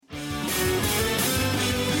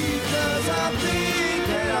I think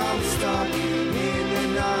that I'm stuck in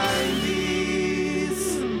the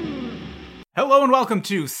 90s. Hello and welcome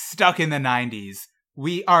to Stuck in the 90s.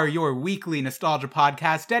 We are your weekly nostalgia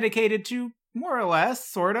podcast dedicated to, more or less,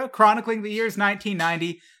 sorta, chronicling the years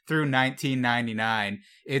 1990 through 1999.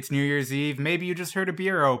 It's New Year's Eve. Maybe you just heard a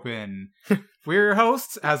beer open. We're your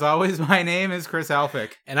hosts. As always, my name is Chris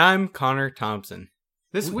Elphick. And I'm Connor Thompson.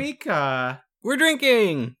 This week, We're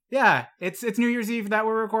drinking! yeah, it's New Year's Eve that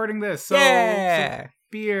we're recording this. So, Yeah! so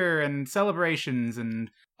beer and celebrations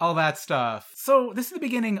and all that stuff. So this is the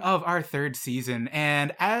beginning of our third season,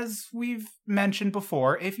 and as we've mentioned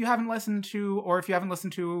before, if you haven't listened to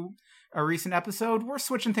a recent episode, we're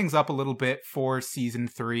switching things up a little bit for season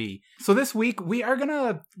 3. So this week, we are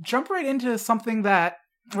gonna jump right into something that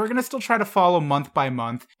we're gonna still try to follow month by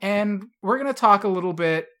month, and we're gonna talk a little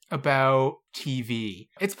bit about TV.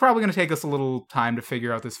 It's probably going to take us a little time to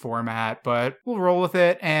figure out this format, but we'll roll with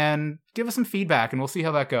it and give us some feedback and we'll see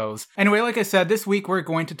how that goes. Anyway, like I said, this week we're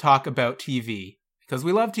going to talk about TV because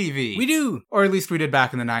we love TV. We do! Or at least we did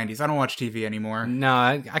back in the 90s. I don't watch TV anymore. No,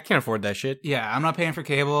 I can't afford that shit. Yeah, I'm not paying for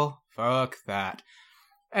cable. Fuck that.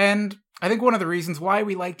 And I think one of the reasons why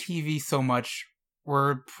we like TV so much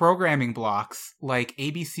were programming blocks like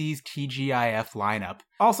ABC's TGIF lineup.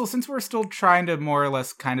 Also, since we're still trying to more or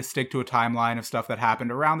less kind of stick to a timeline of stuff that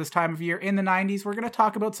happened around this time of year in the 90s, we're going to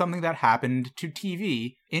talk about something that happened to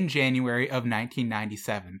TV in January of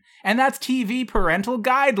 1997. And that's TV parental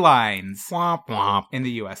guidelines. Womp womp. In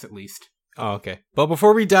the US, at least. Oh, okay. But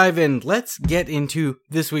before we dive in, let's get into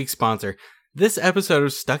this week's sponsor. This episode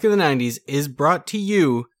of Stuck in the 90s is brought to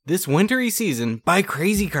you this wintry season by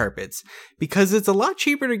Crazy Carpets, because it's a lot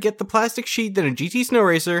cheaper to get the plastic sheet than a GT Snow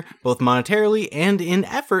Racer, both monetarily and in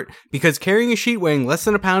effort, because carrying a sheet weighing less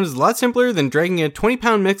than a pound is a lot simpler than dragging a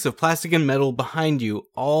 20-pound mix of plastic and metal behind you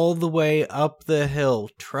all the way up the hill,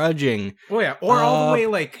 trudging. Oh yeah, or all the way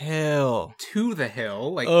like hill to the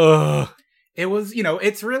hill. Like Ugh. It was,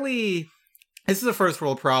 it's really... This is a first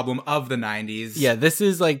world problem of the 90s. Yeah, this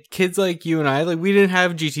is like kids like you and I, like we didn't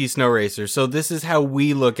have GT Snow Racer, so this is how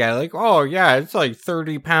we look at it. Like, oh yeah, it's like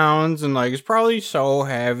 30 pounds and like it's probably so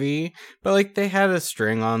heavy, but like they had a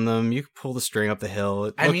string on them. You could pull the string up the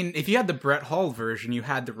hill. I mean, if you had the Brett Hull version, you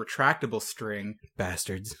had the retractable string.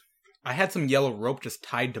 Bastards. I had some yellow rope just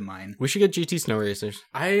tied to mine. We should get GT Snow Racers.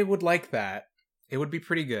 I would like that. It would be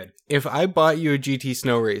pretty good. If I bought you a GT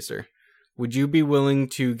Snow Racer, would you be willing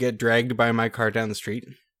to get dragged by my car down the street?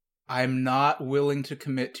 I'm not willing to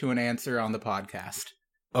commit to an answer on the podcast.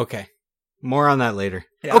 Okay. More on that later.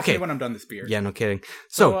 Yeah, okay. when I'm done this beer. Yeah, no kidding.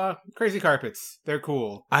 So, Crazy Carpets. They're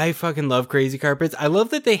cool. I fucking love Crazy Carpets. I love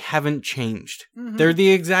that they haven't changed. Mm-hmm. They're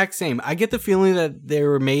the exact same. I get the feeling that they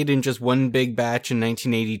were made in just one big batch in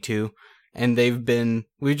 1982. And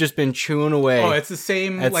we've just been chewing away. Oh, it's the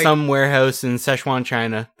same at some warehouse in Sichuan,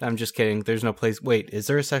 China. I'm just kidding. There's no place. Wait, is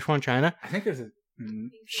there a Sichuan, China? I think there's a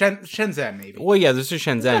Shenzhen, maybe. Well, yeah, there's a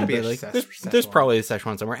Shenzhen, but like, there's probably a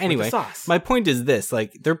Sichuan somewhere. Anyway, my point is this: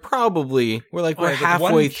 like, we're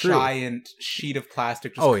halfway through. Giant sheet of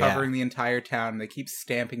plastic just covering the entire town. And they keep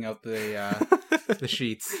stamping out the the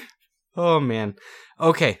sheets. Oh man.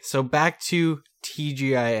 Okay, so back to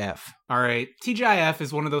TGIF. All right. TGIF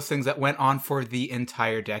is one of those things that went on for the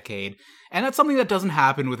entire decade. And that's something that doesn't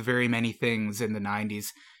happen with very many things in the 90s.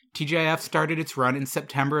 TGIF started its run in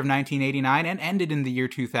September of 1989 and ended in the year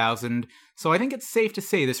 2000. So I think it's safe to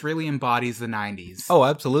say this really embodies the 90s. Oh,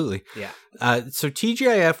 absolutely. Yeah. So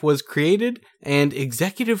TGIF was created and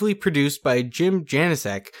executively produced by Jim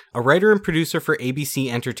Janicek, a writer and producer for ABC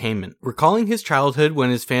Entertainment. Recalling his childhood when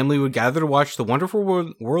his family would gather to watch The Wonderful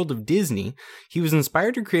World of Disney, he was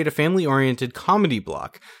inspired to create a family-oriented comedy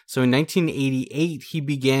block. So in 1988, he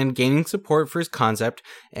began gaining support for his concept,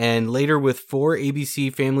 and later with 4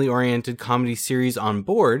 ABC family-oriented comedy series on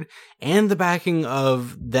board, and the backing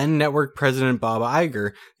of then-network president Bob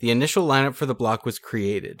Iger, the initial lineup for the block was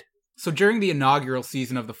created. So during the inaugural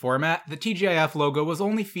season of the format, the TGIF logo was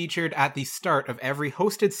only featured at the start of every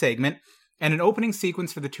hosted segment, and an opening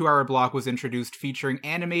sequence for the 2-hour block was introduced featuring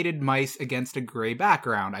animated mice against a gray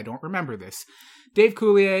background. I don't remember this. Dave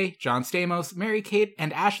Coulier, John Stamos, Mary-Kate,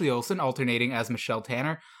 and Ashley Olsen, alternating as Michelle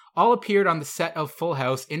Tanner, all appeared on the set of Full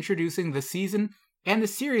House, introducing the season and the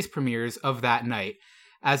series premieres of that night.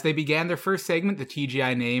 As they began their first segment, the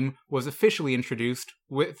TGI name was officially introduced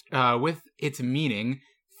with its meaning,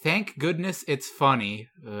 "Thank goodness it's funny."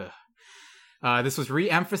 This was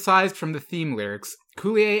re-emphasized from the theme lyrics.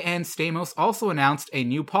 Coulier and Stamos also announced a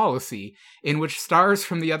new policy in which stars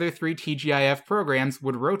from the other 3 TGIF programs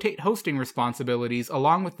would rotate hosting responsibilities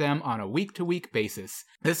along with them on a week-to-week basis.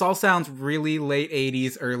 This all sounds really late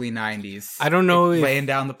 80s, early 90s. I don't know if... laying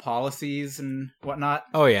down the policies and whatnot.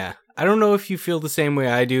 Oh, yeah. I don't know if you feel the same way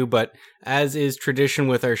I do, but as is tradition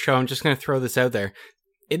with our show, I'm just going to throw this out there.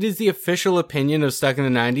 It is the official opinion of Stuck in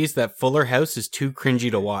the 90s that Fuller House is too cringy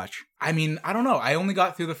to watch. I mean, I don't know. I only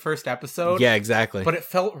got through the first episode. Yeah, exactly. But it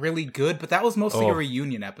felt really good. But that was mostly a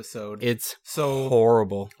reunion episode. It's so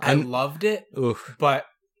horrible. I loved it. Oof. But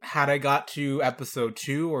had I got to episode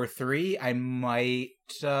 2 or 3, I might...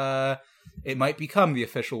 it might become the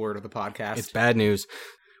official word of the podcast. It's bad news.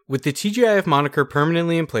 With the TGIF moniker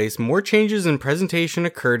permanently in place, more changes in presentation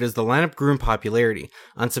occurred as the lineup grew in popularity.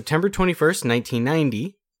 On September 21st,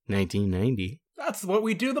 1990... That's what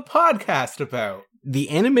we do the podcast about. The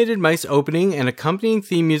animated mice opening and accompanying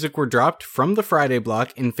theme music were dropped from the Friday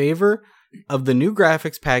block in favor of the new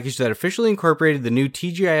graphics package that officially incorporated the new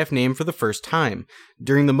TGIF name for the first time.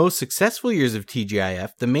 During the most successful years of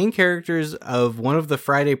TGIF, the main characters of one of the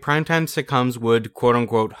Friday primetime sitcoms would,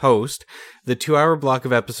 quote-unquote, host the 2-hour block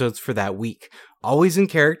of episodes for that week. Always in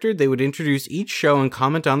character, they would introduce each show and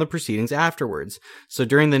comment on the proceedings afterwards. So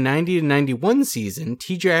during the 90 to 91 season,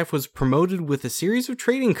 TGIF was promoted with a series of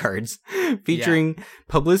trading cards featuring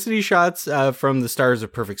publicity shots from the stars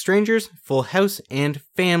of Perfect Strangers, Full House, and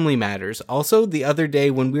Family Matters. Also, the other day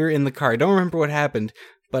when we were in the car, I don't remember what happened,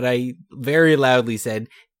 but I very loudly said,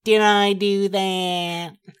 "Did I do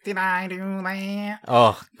that? Did I do that?"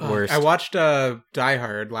 Oh, worst. I watched Die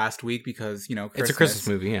Hard last week because, Christmas. It's a Christmas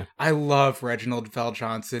movie, yeah. I love Reginald Val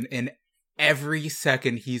Johnson, and every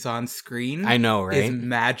second he's on screen I know, right? is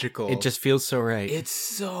magical. It just feels so right. It's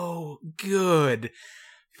so good.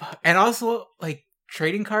 And also,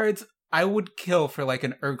 trading cards, I would kill for,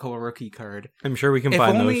 an Urkel rookie card. I'm sure we can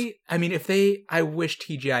find those. I mean, I wish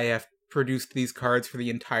TGIF produced these cards for the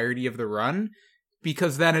entirety of the run,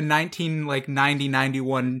 because then a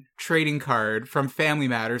 90-91 trading card from Family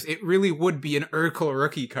Matters, it really would be an Urkel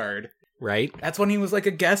rookie card. Right? That's when he was a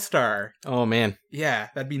guest star. Oh, man. Yeah,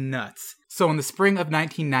 that'd be nuts. So in the spring of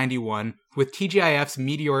 1991, with TGIF's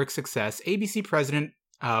meteoric success, ABC president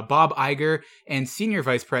Bob Iger and senior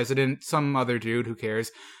vice president, some other dude, who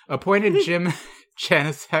cares, appointed Jim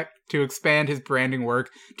Janicek to expand his branding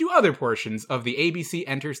work to other portions of the ABC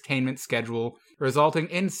entertainment schedule, resulting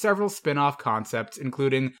in several spin-off concepts,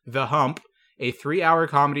 including The Hump, a 3-hour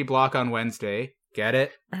comedy block on Wednesday. Get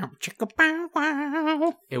it?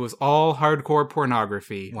 It was all hardcore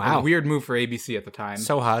pornography. Wow. A weird move for ABC at the time.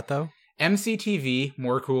 So hot, though. MCTV,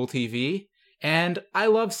 More Cool TV, and I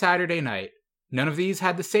Love Saturday Night. None of these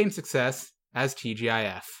had the same success as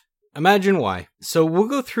TGIF. Imagine why. So we'll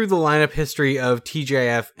go through the lineup history of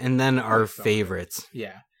TGIF and then our favorites.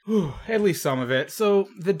 Yeah. At least some of it. So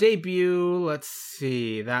the debut, let's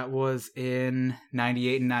see, that was in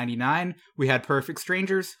 98 and 99. We had Perfect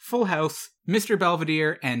Strangers, Full House, Mr.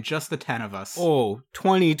 Belvedere, and Just the 10 of Us. Oh,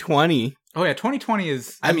 2020. Oh yeah, 2020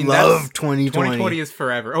 is... I love 2020. 2020 is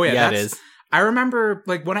forever. Oh yeah, it is. I remember,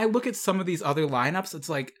 when I look at some of these other lineups, it's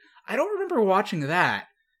I don't remember watching that.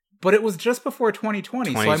 But it was just before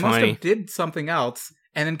 2020, so I must have did something else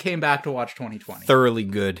and then came back to watch 2020. Thoroughly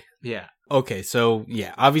good. Yeah. Okay, so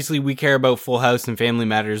yeah, obviously we care about Full House and Family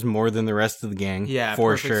Matters more than the rest of the gang. Yeah,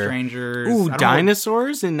 for Perfect sure. Strangers. Ooh,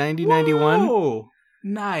 Dinosaurs in 1991. Whoa,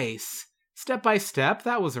 nice. Step by Step,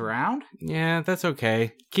 that was around. Yeah, that's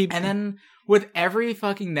okay. And then with every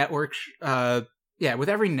fucking network, with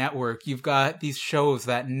every network, you've got these shows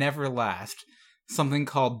that never last. Something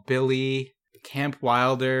called Billy, Camp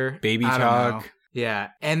Wilder, Baby Talk. Yeah,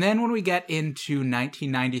 and then when we get into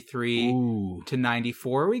 1993 to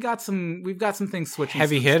 94, we've got some things switching.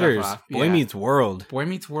 Heavy some hitters. Stuff off. Boy Meets World. Boy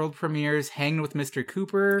Meets World premieres, Hanging with Mr.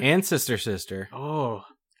 Cooper, and Sister. Oh,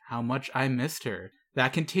 how much I missed her.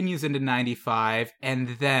 That continues into 95,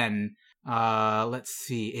 and then let's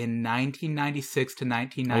see, in 1996 to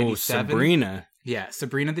 1997. Oh, Sabrina. Yeah,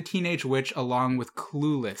 Sabrina the Teenage Witch, along with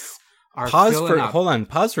Clueless. Pause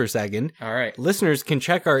for a second. All right. Listeners can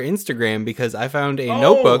check our Instagram because I found a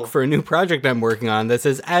notebook for a new project I'm working on that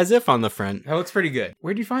says As If on the front. That looks pretty good.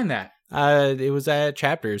 Where'd you find that? It was at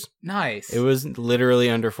Chapters. Nice. It was literally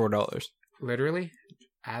under $4. Literally?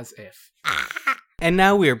 As if. And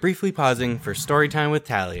now we are briefly pausing for story time with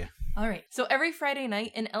Talia. All right. So every Friday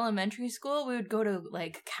night in elementary school, we would go to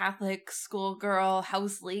Catholic schoolgirl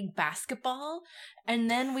house league basketball.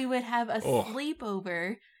 And then we would have a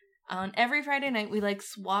sleepover on every Friday night, we like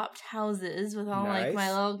swapped houses with all like my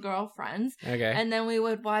Nice. little girlfriends. Okay. And then we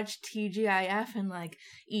would watch TGIF and like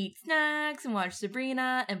eat snacks and watch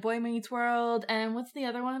Sabrina and Boy Meets World. And what's the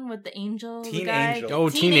other one with the angel? Teen the guy? Angel. Oh,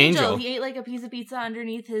 Teen Angel. He ate like a piece of pizza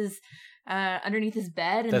underneath his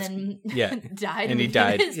bed and That's- then yeah. died. And he became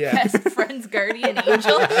died. His Yeah. best friend's guardian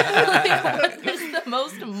angel. Like, what is the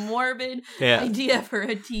most morbid Yeah. idea for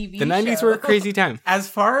a TV The 90s show? were a crazy time. As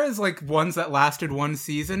far as like ones that lasted one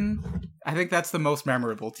season, I think that's the most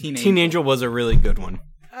memorable. Teen Teen Angel was a really good one.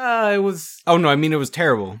 It was Oh no, I mean it was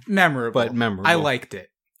terrible. memorable. But memorable. I liked it.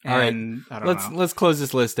 All right. And I don't know. Let's close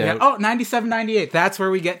this list Yeah. out. Oh, 97, 98. That's where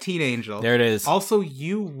we get Teen Angel. There it is. Also,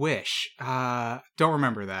 You Wish. Don't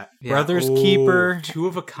remember that. Yeah. Brothers Keeper. Two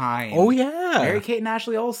of a Kind. Oh yeah. Mary-Kate and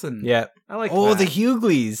Ashley Olsen. Yeah. I like Oh, that. the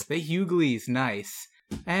Hughleys. The Hughleys. Nice.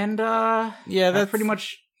 And, Yeah, that's pretty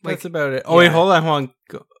much, like, that's about it. Oh wait, yeah. hold on.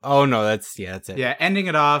 Oh no, that's it. yeah, ending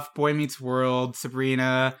it off, Boy Meets World,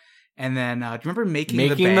 Sabrina, and then, do you remember Making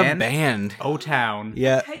Making the Band? the band. O-Town.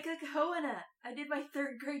 Yeah. Taika Koana. I did my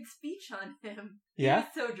 3rd grade speech on him. Yeah?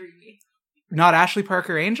 He was so dreamy. Not Ashley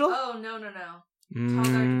Parker Angel? Oh, no. Tall, dark,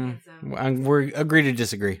 and handsome. We're agree to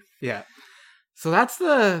disagree. Yeah. So that's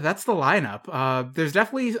the lineup. There's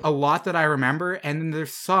definitely a lot that I remember, and then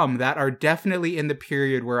there's some that are definitely in the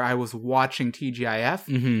period where I was watching TGIF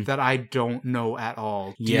Mm-hmm. that I don't know at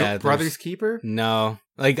all. Do you Yeah, know there's- Brothers Keeper? No,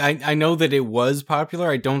 like I know that it was popular.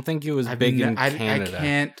 I don't think it was big in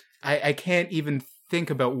Canada. I can't even think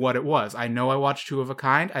about what it was. I know I watched Two of a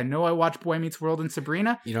Kind. I know I watched Boy Meets World and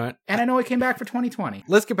Sabrina, You know what? and I know it came back for 2020.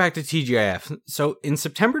 Let's get back to TGIF. So, in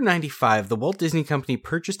September 95, the Walt Disney Company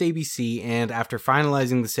purchased ABC and, after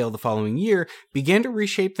finalizing the sale the following year, began to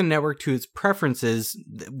reshape the network to its preferences,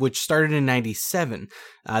 which started in 97.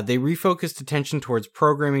 They refocused attention towards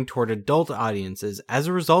programming toward adult audiences. As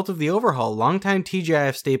a result of the overhaul, longtime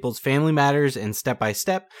TGIF staples Family Matters and Step by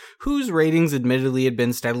Step, whose ratings admittedly had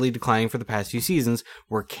been steadily declining for the past few seasons,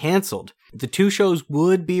 were canceled. The two shows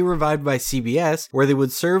would be revived by CBS, where they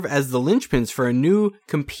would serve as the linchpins for a new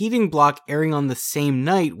competing block airing on the same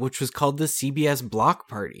night, which was called the CBS Block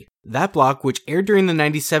Party. That block, which aired during the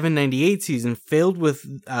 97-98 season, failed with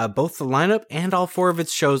both the lineup and all 4 of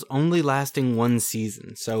its shows only lasting 1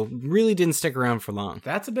 season, so really didn't stick around for long.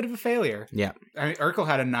 That's a bit of a failure. Yeah. I mean, Urkel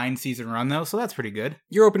had a 9-season run, though, so that's pretty good.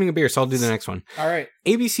 You're opening a beer, so I'll do the next one. All right.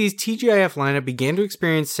 ABC's TGIF lineup began to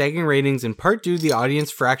experience sagging ratings in part due to the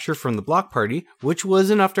audience fracture from the Block Party, which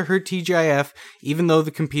was enough to hurt TGIF, even though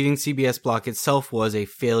the competing CBS block itself was a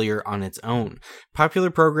failure on its own.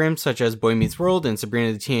 Popular programs such as Boy Meets World and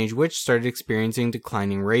Sabrina the Teenage Witch started experiencing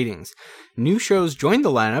declining ratings. New shows joined the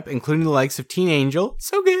lineup, including the likes of Teen Angel,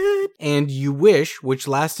 so good, and You Wish, which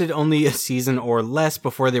lasted only a season or less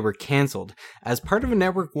before they were canceled. As part of a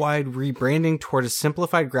network-wide rebranding toward a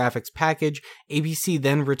simplified graphics package, ABC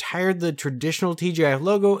then retired the traditional TGIF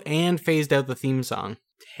logo and phased out the theme song.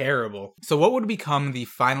 Terrible. So what would become the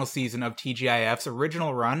final season of TGIF's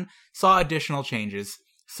original run saw additional changes.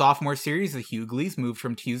 Sophomore series, The Hughleys, moved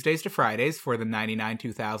from Tuesdays to Fridays for the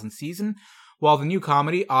 99-2000 season, while the new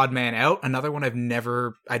comedy, Odd Man Out, another one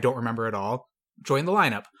I don't remember at all, joined the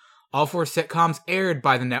lineup. All 4 sitcoms aired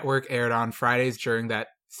by the network aired on Fridays during that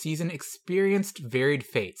season experienced varied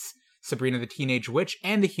fates. Sabrina the Teenage Witch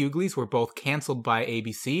and The Hughleys were both canceled by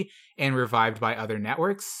ABC and revived by other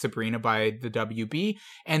networks, Sabrina by the WB,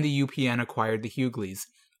 and the UPN acquired The Hughleys.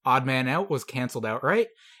 Odd Man Out was canceled outright,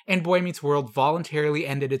 and Boy Meets World voluntarily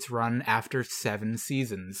ended its run after 7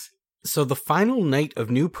 seasons. So the final night of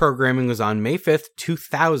new programming was on May 5th,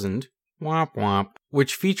 2000, womp womp,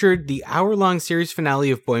 which featured the hour-long series finale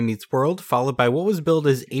of Boy Meets World, followed by what was billed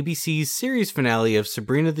as ABC's series finale of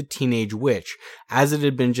Sabrina the Teenage Witch, as it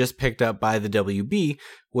had been just picked up by the WB,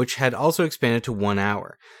 which had also expanded to 1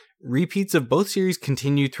 hour. Repeats of both series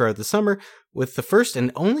continued throughout the summer, with the first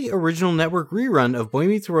and only original network rerun of Boy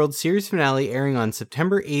Meets World series finale airing on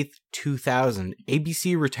September 8th, 2000.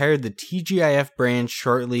 ABC retired the TGIF brand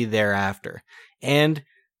shortly thereafter. And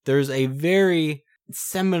there's a very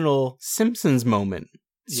seminal Simpsons moment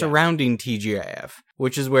surrounding TGIF,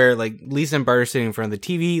 which is where like Lisa and Bart are sitting in front of the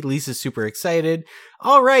TV. Lisa's super excited.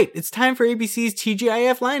 All right, it's time for ABC's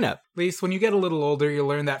TGIF lineup. Lisa, when you get a little older, you'll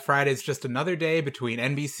learn that Friday's just another day between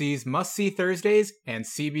NBC's Must-See Thursdays and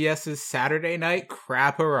CBS's Saturday Night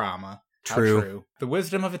Crap-A-Rama. How True. The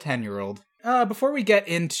wisdom of a 10-year-old. Before we get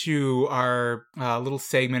into our little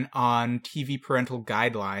segment on TV parental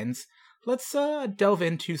guidelines, let's delve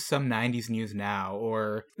into some 90s news now,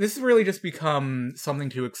 or this has really just become something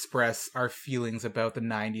to express our feelings about the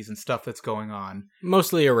 90s and stuff that's going on.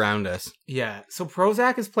 Mostly around us. Yeah, so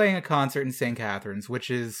Prozac is playing a concert in St. Catharines,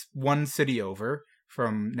 which is one city over,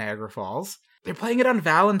 from Niagara Falls. They're playing it on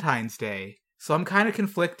Valentine's Day, so I'm kind of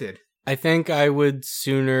conflicted. I think I would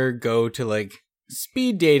sooner go to, like,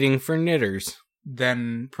 speed dating for knitters.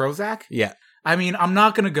 Then Prozac? Yeah. I mean, I'm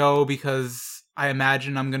not going to go because I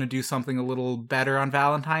imagine I'm going to do something a little better on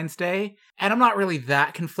Valentine's Day. And I'm not really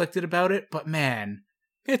that conflicted about it, but man,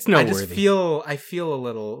 It's noteworthy. I feel a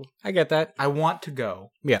little, I get that. I want to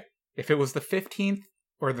go. Yeah. If it was the 15th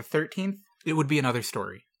or the 13th, it would be another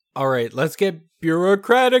story. All right, let's get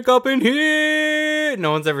bureaucratic up in here.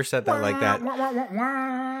 No one's ever said that like that.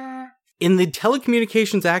 In the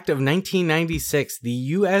Telecommunications Act of 1996, the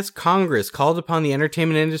U.S. Congress called upon the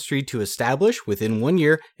entertainment industry to establish, within 1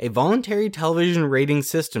 year, a voluntary television rating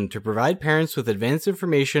system to provide parents with advanced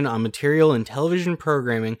information on material in television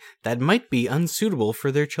programming that might be unsuitable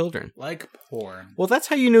for their children. Like porn. Well, that's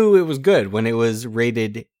how you knew it was good, when it was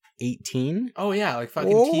rated 18. Oh yeah, like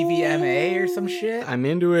fucking TVMA or some shit. I'm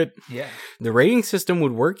into it. Yeah. The rating system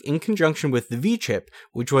would work in conjunction with the V-chip,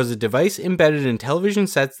 which was a device embedded in television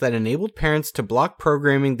sets that enabled parents to block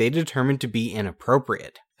programming they determined to be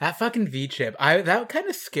inappropriate. That fucking V-chip, that kind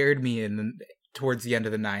of scared me towards the end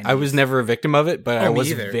of the 90s. I was never a victim of it, but I me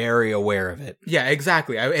was either. very aware of it. Yeah,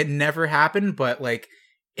 exactly. It never happened, but like,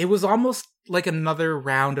 it was almost like another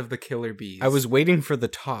round of the Killer Bees. I was waiting for the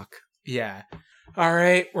talk. Yeah. All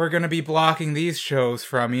right, we're going to be blocking these shows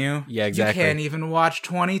from you. Yeah, exactly. You can't even watch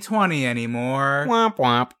 2020 anymore. Womp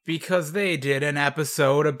womp. Because they did an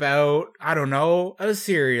episode about, I don't know, a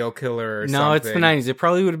serial killer or something. No, it's the 90s. It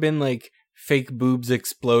probably would have been like fake boobs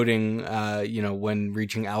exploding, when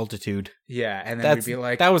reaching altitude. Yeah, and then we'd be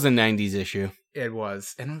like... That was a 90s issue. It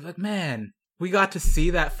was. And I was like, man, we got to see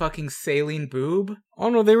that fucking saline boob? Oh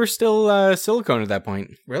no, they were still silicone at that point.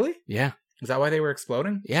 Really? Yeah. Is that why they were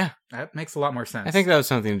exploding? Yeah. That makes a lot more sense. I think that was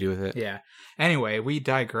something to do with it. Yeah. Anyway, we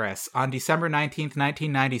digress. On December 19th,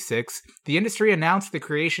 1996, the industry announced the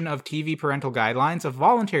creation of TV Parental Guidelines, a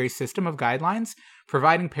voluntary system of guidelines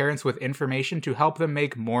providing parents with information to help them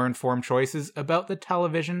make more informed choices about the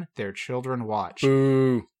television their children watch.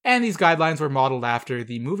 Boo. And these guidelines were modeled after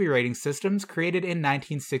the movie rating systems created in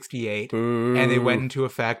 1968, Boo. and they went into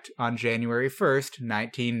effect on January 1st,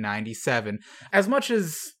 1997. As much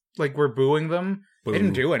as, like, we're booing them, Boo. they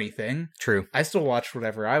didn't do anything. True. I still watched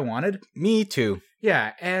whatever I wanted. Me too.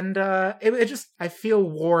 Yeah, and it just, I feel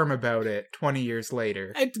warm about it 20 years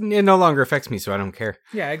later. It no longer affects me, so I don't care.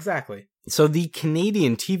 Yeah, exactly. So the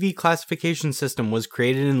Canadian TV classification system was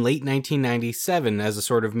created in late 1997 as a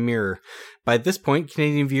sort of mirror. By this point,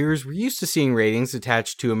 Canadian viewers were used to seeing ratings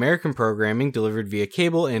attached to American programming delivered via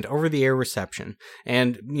cable and over-the-air reception.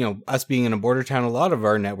 And, us being in a border town, a lot of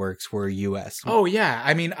our networks were US. Oh, yeah.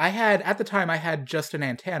 I mean, at the time, I had just an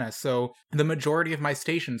antenna, so the majority of my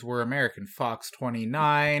stations were American. Fox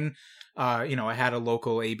 29, I had a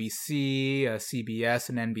local ABC, CBS,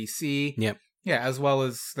 and NBC. Yep. Yeah, as well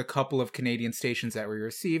as the couple of Canadian stations that we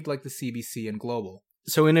received, like the CBC and Global.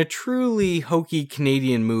 So in a truly hokey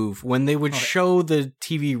Canadian move, when they would show the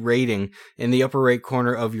TV rating in the upper right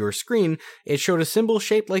corner of your screen, it showed a symbol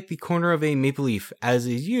shaped like the corner of a maple leaf, as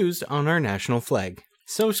is used on our national flag.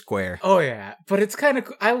 So square. Oh, yeah. But it's kind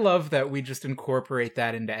of... I love that we just incorporate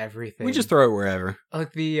that into everything. We just throw it wherever.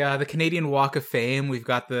 Like the Canadian Walk of Fame, we've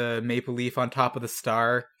got the maple leaf on top of the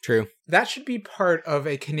star. True. That should be part of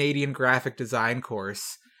a Canadian graphic design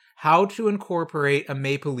course. How to incorporate a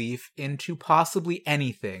maple leaf into possibly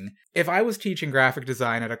anything. If I was teaching graphic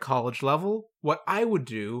design at a college level, what I would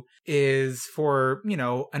do is for,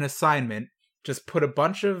 an assignment, just put a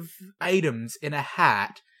bunch of items in a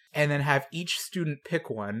hat and then have each student pick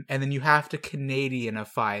one, and then you have to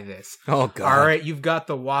Canadianify this. Oh, God. All right, you've got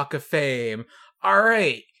the Walk of Fame. All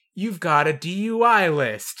right, you've got a DUI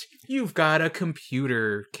list. You've got a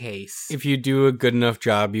computer case. If you do a good enough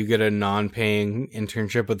job, you get a non-paying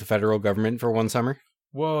internship with the federal government for one summer.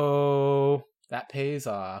 Whoa, that pays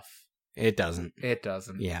off. It doesn't. It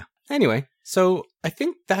doesn't. Yeah. Anyway, so I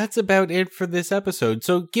think that's about it for this episode.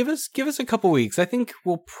 So give us a couple weeks. I think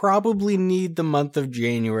we'll probably need the month of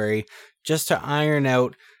January just to iron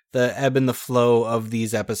out the ebb and the flow of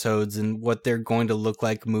these episodes and what they're going to look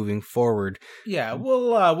like moving forward. Yeah,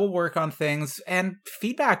 we'll work on things, and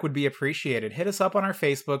feedback would be appreciated. Hit us up on our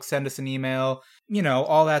Facebook, send us an email,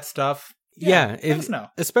 all that stuff. Yeah, let us know.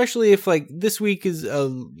 Especially if this week is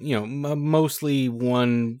mostly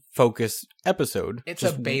one focus episode. It's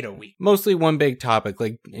just a beta week. Mostly one big topic,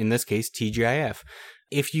 like in this case TGIF.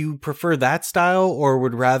 If you prefer that style or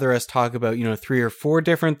would rather us talk about, 3 or 4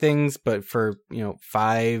 different things, but for,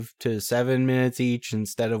 5 to 7 minutes each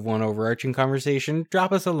instead of one overarching conversation,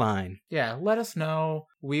 drop us a line. Yeah, let us know.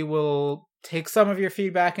 We will take some of your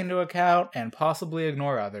feedback into account and possibly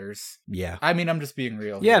ignore others. Yeah. I mean, I'm just being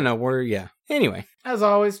real. Yeah, here. no, Anyway. As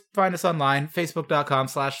always, find us online,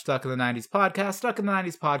 facebook.com/stuckinthe90s podcast,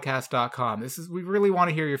 stuckinthe90spodcast.com. We really want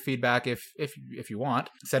to hear your feedback if you want.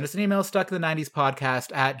 Send us an email,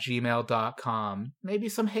 stuckinthe90spodcast@gmail.com. Maybe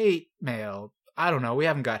some hate mail. I don't know. We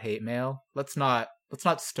haven't got hate mail. Let's not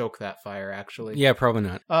stoke that fire, actually. Yeah, probably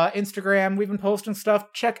not. Instagram, we've been posting stuff.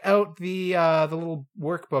 Check out the little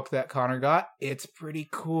workbook that Connor got. It's pretty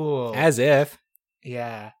cool. As if.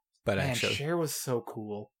 Yeah. But Man, actually. Cher was so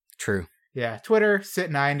cool. True. Yeah. Twitter,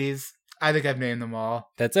 sit90s. I think I've named them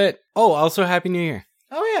all. That's it. Oh, also Happy New Year.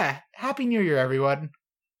 Oh, yeah. Happy New Year, everyone.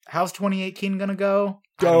 How's 2018 gonna go?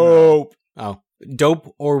 Dope. Oh,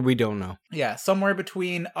 dope or we don't know. Yeah, somewhere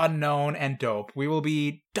between unknown and dope. We will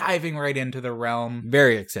be diving right into the realm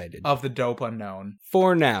Very excited. of the dope unknown.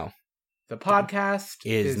 For now. The podcast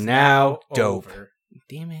Is now dope. over.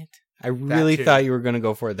 Damn it. I really too. thought you were going to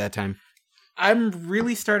go for it that time. I'm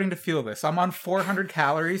really starting to feel this. I'm on 400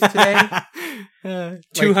 calories today.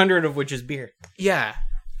 200 of which is beer. Yeah.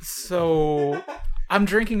 So I'm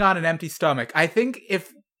drinking on an empty stomach. I think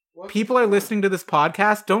if people are listening to this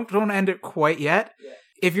podcast, don't end it quite yet.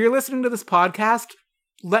 If you're listening to this podcast,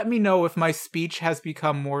 let me know if my speech has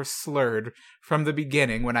become more slurred from the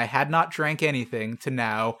beginning when I had not drank anything to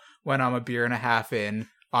now when I'm a beer and a half in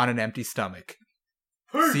on an empty stomach.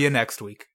 See you next week.